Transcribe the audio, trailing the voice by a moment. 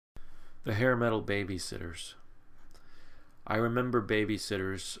The Hairmetal Babysitters. I remember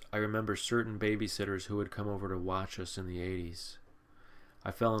babysitters. I remember certain babysitters who would come over to watch us in the 80s.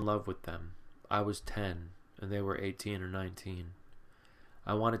 I fell in love with them. I was 10, and they were 18 or 19.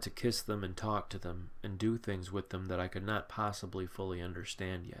 I wanted to kiss them and talk to them and do things with them that I could not possibly fully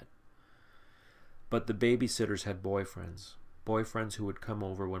understand yet. But the babysitters had boyfriends. Boyfriends who would come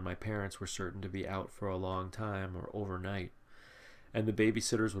over when my parents were certain to be out for a long time or overnight. And the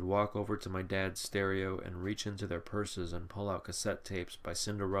babysitters would walk over to my dad's stereo and reach into their purses and pull out cassette tapes by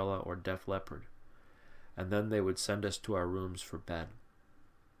Cinderella or Def Leppard. And then they would send us to our rooms for bed.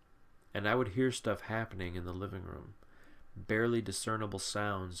 And I would hear stuff happening in the living room, barely discernible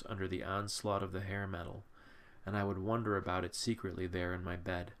sounds under the onslaught of the hair metal, and I would wonder about it secretly there in my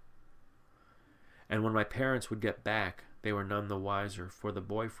bed. And when my parents would get back, they were none the wiser, for the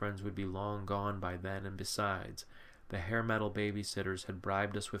boyfriends would be long gone by then, and besides, the Hairmetal Babysitters had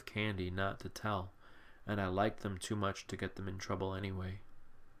bribed us with candy not to tell, and I liked them too much to get them in trouble anyway.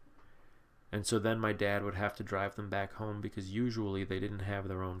 And so then my dad would have to drive them back home because usually they didn't have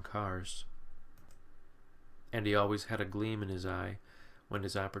their own cars. And he always had a gleam in his eye when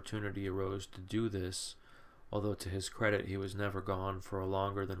his opportunity arose to do this, although to his credit he was never gone for a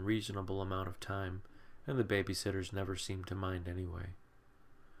longer than reasonable amount of time, and the babysitters never seemed to mind anyway.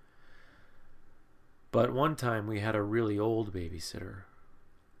 But one time we had a really old babysitter.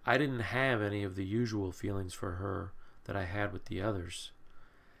 I didn't have any of the usual feelings for her that I had with the others.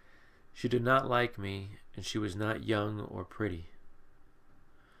 She did not like me, and she was not young or pretty.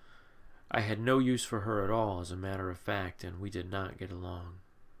 I had no use for her at all, as a matter of fact, and we did not get along.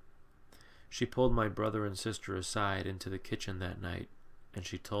 She pulled my brother and sister aside into the kitchen that night, and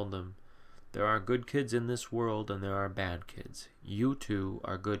she told them, "There are good kids in this world, and there are bad kids. You two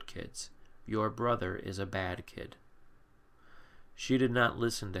are good kids. Your brother is a bad kid." She did not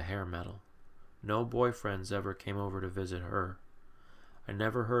listen to hair metal. No boyfriends ever came over to visit her. I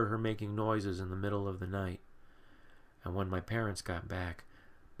never heard her making noises in the middle of the night. And when my parents got back,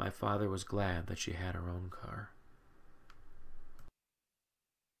 my father was glad that she had her own car.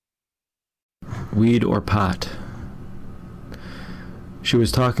 Weed or pot? She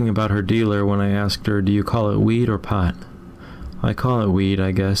was talking about her dealer when I asked her, "Do you call it weed or pot?" "I call it weed,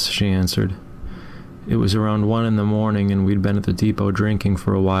 I guess," she answered. It was around 1 in the morning, and we'd been at the depot drinking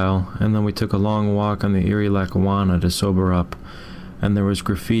for a while, and then we took a long walk on the Erie Lackawanna to sober up, and there was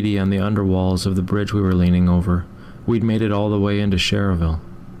graffiti on the underwalls of the bridge we were leaning over. We'd made it all the way into Cherville.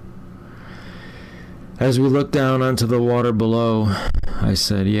 As we looked down onto the water below, I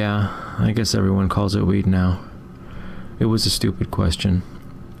said, "Yeah, I guess everyone calls it weed now." It was a stupid question.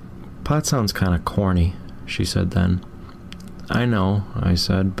 "Pot sounds kind of corny," she said then. "I know," I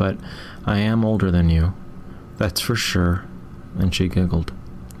said, "but I am older than you." "That's for sure," and she giggled.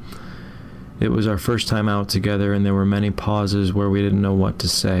 It was our first time out together, and there were many pauses where we didn't know what to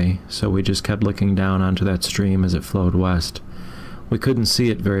say, so we just kept looking down onto that stream as it flowed west. We couldn't see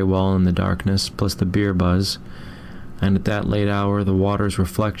it very well in the darkness, plus the beer buzz, and at that late hour the water's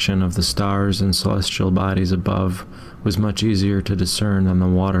reflection of the stars and celestial bodies above was much easier to discern than the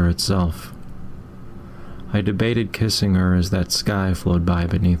water itself. I debated kissing her as that sky flowed by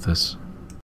beneath us.